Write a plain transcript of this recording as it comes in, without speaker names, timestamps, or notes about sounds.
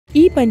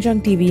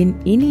ePanchang டிவியின்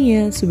இனிய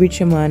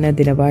சுபிட்சமான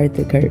தின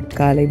வாழ்த்துக்கள்,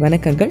 காலை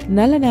வணக்கங்கள்.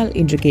 நல்ல நாள்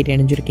என்று கேட்டு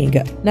இணைஞ்சிருக்கீங்க.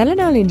 நல்ல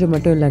நாள் என்று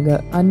மட்டும் இல்லைங்க,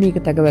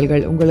 ஆன்மீக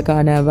தகவல்கள்,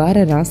 உங்களுக்கான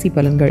வார ராசி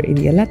பலன்கள்,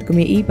 இது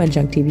எல்லாத்துக்குமே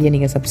ePanchang டிவியை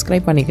நீங்க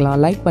சப்ஸ்கிரைப் பண்ணிக்கலாம்,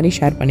 லைக் பண்ணி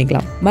ஷேர்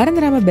பண்ணிக்கலாம்.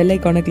 மறந்துடாம பெல்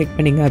ஐக்கானை கிளிக்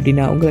பண்ணீங்க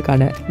அப்படின்னா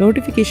உங்களுக்கான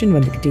நோட்டிபிகேஷன்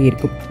வந்துகிட்டே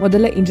இருக்கும்.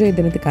 முதல்ல இன்றைய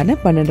தினத்துக்கான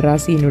 12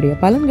 ராசியினுடைய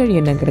பலன்கள்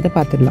என்னங்கிறத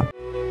பார்த்துடலாம்.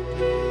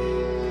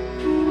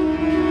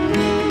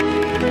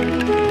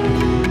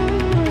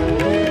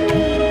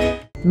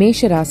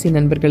 மேஷ ராசி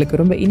நண்பர்களுக்கு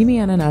ரொம்ப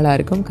இனிமையான நாளா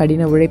இருக்கும்.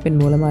 கடின உழைப்பின்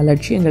மூலமா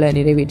லட்சியங்களை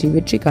நிறைவேற்றி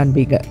வெற்றி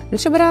காண்பீங்க.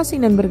 ரிஷபராசி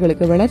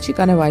நண்பர்களுக்கு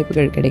வளர்ச்சிக்கான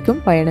வாய்ப்புகள் கிடைக்கும்,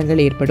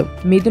 பயணங்கள் ஏற்படும்.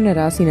 மிதுன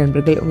ராசி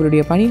நண்பர்கள்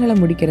உங்களுடைய பணிகளை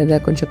முடிக்கிறத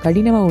கொஞ்சம்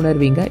கடினமா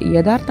உணர்வீங்க.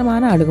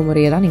 யதார்த்தமான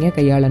அணுகுமுறையை தான் நீங்க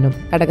கையாளணும்.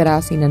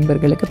 கடகராசி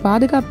நண்பர்களுக்கு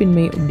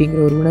பாதுகாப்பின்மை அப்படிங்கிற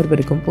ஒரு உணர்வு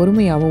இருக்கும்,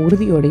 பொறுமையாவும்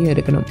உறுதியோடையும்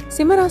இருக்கணும்.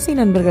 சிம்மராசி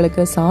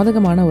நண்பர்களுக்கு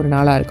சாதகமான ஒரு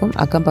நாளா இருக்கும்.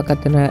 அக்கம்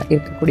பக்கத்துல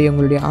இருக்கக்கூடிய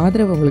உங்களுடைய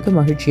ஆதரவு உங்களுக்கு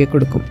மகிழ்ச்சியை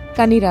கொடுக்கும்.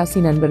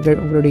 கன்னிராசி நண்பர்கள்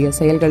உங்களுடைய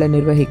செயல்களை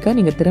நிர்வகிக்க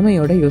நீங்க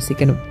திறமையோட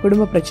யோசிக்கணும்.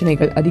 குடும்ப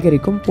பிரச்சனைகள்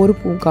அதிகரிக்கும்,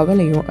 பொறுப்பும்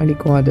கவலையும்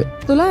அளிக்கும். அது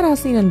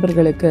துளாராசி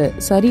நண்பர்களுக்கு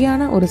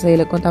சரியான ஒரு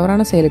செயலுக்கும்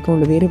தவறான செயலுக்கும்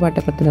உள்ள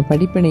வேறுபாட்டை பத்தின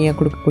படிப்பினையா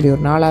கொடுக்கக்கூடிய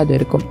ஒரு நாளாவது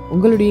இருக்கும்.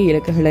 உங்களுடைய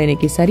இலக்குகளை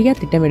இன்னைக்கு சரியா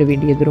திட்டமிட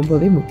வேண்டியது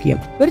ரொம்பவே முக்கியம்.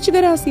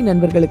 விருச்சிக ராசி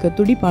நண்பர்களுக்கு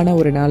துடிப்பான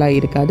ஒரு நாளா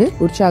இருக்காது,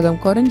 உற்சாகம்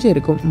குறைஞ்சு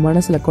இருக்கும்,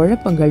 மனசுல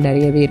குழப்பங்கள்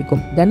நிறையவே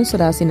இருக்கும். தனுசு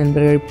ராசி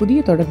நண்பர்கள்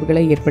புதிய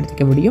தொடர்புகளை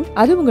ஏற்படுத்திக்க முடியும்,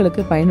 அது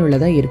உங்களுக்கு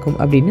பயனுள்ளதா இருக்கும்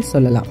அப்படின்னு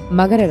சொல்லலாம்.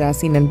 மகர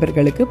ராசி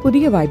நண்பர்களுக்கு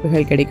புதிய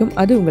வாய்ப்புகள் கிடைக்கும்,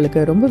 அது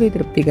உங்களுக்கு ரொம்பவே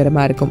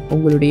திருப்திகரமா இருக்கும்.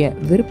 உங்களுடைய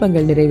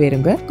விருப்பங்கள்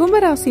நிறைவேறுங்க.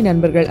 கும்பராசி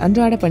நண்பர்கள்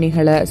அன்றாட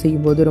பணிகளை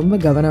செய்யும் போது ரொம்ப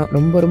கவனம்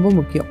ரொம்ப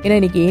முக்கியம். ஏன்னா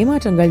இன்னைக்கு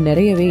ஏமாற்றங்கள்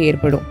நிறையவே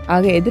ஏற்படும்,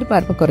 ஆக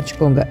எதிர்பார்ப்பை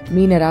குறைச்சுக்கோங்க.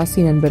 மீன ராசி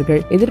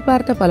நண்பர்கள்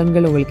எதிர்பார்த்த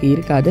பலன்கள் உங்களுக்கு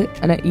இருக்காது,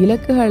 ஆனா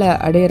இலக்குகளை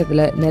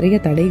அடையறதுல நிறைய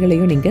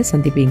தடைகளையும் நீங்க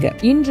சந்திப்பீங்க.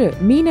 இன்று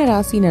மீன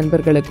ராசி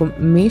நண்பர்களுக்கும்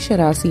மேஷ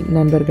ராசி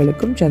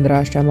நண்பர்களுக்கும்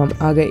சந்திராஷ்டமம்,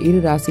 ஆக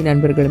இரு ராசி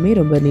நண்பர்களுமே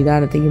ரொம்ப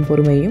நிதானத்தையும்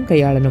பொறுமையையும்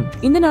கையாளணும்.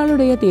 இந்த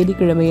நாளுடைய தேதி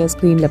கிழமைய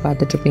ஸ்கிரீன்ல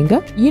பார்த்துட்டு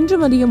இருப்பீங்க. இன்று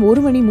மதியம்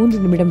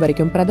 1:03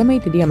 வரைக்கும் பிரதமை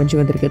திதி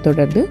அமைஞ்சு வந்திருக்கு,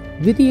 தொடர்ந்து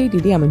விதியை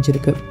திதி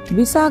அமைஞ்சிருக்கு.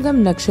 விசாகம்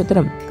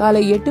நட்சத்திரம்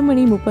காலை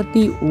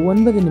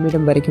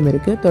 8:39 வரைக்கும்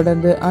இருக்கு,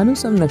 தொடர்ந்து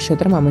அனுசம்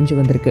நட்சத்திரம் அமைஞ்சு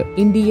வந்திருக்கு.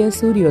 இந்திய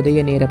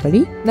சூரியோதய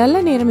நேரப்படி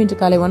நல்ல நேரம் இன்று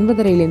காலை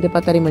 9:30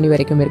 10:30 மணி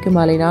வரைக்கும் இருக்கு.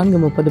 மாலை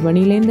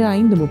 4:30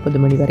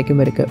 5:30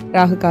 வரைக்கும் இருக்கு.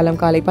 ராகு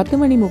காலம் காலை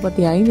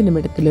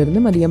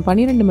 10:35 மதியம்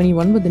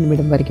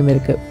 12:09 வரைக்கும்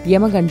இருக்கு.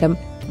 யமகண்டம்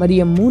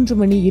மதியம்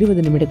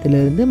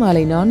 3:20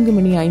 மாலை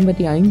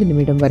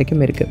 4:55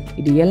 வரைக்கும் இருக்கு.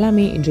 இது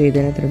எல்லாமே இன்றைய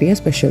தினத்தினுடைய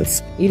ஸ்பெஷல்ஸ்.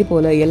 இது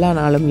போல எல்லா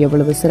நாளும்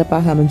எவ்வளவு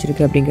சிறப்பாக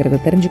அமைஞ்சிருக்கு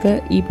அப்படிங்கறத தெரிஞ்சுக்க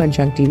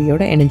ePanchang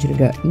டிவியோட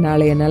இணைஞ்சிருங்க.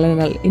 நாளைய நல்ல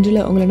நாள்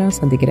இன்றுல உங்களை நான்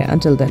சந்திக்கிறேன்.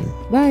 Until then,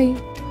 bye.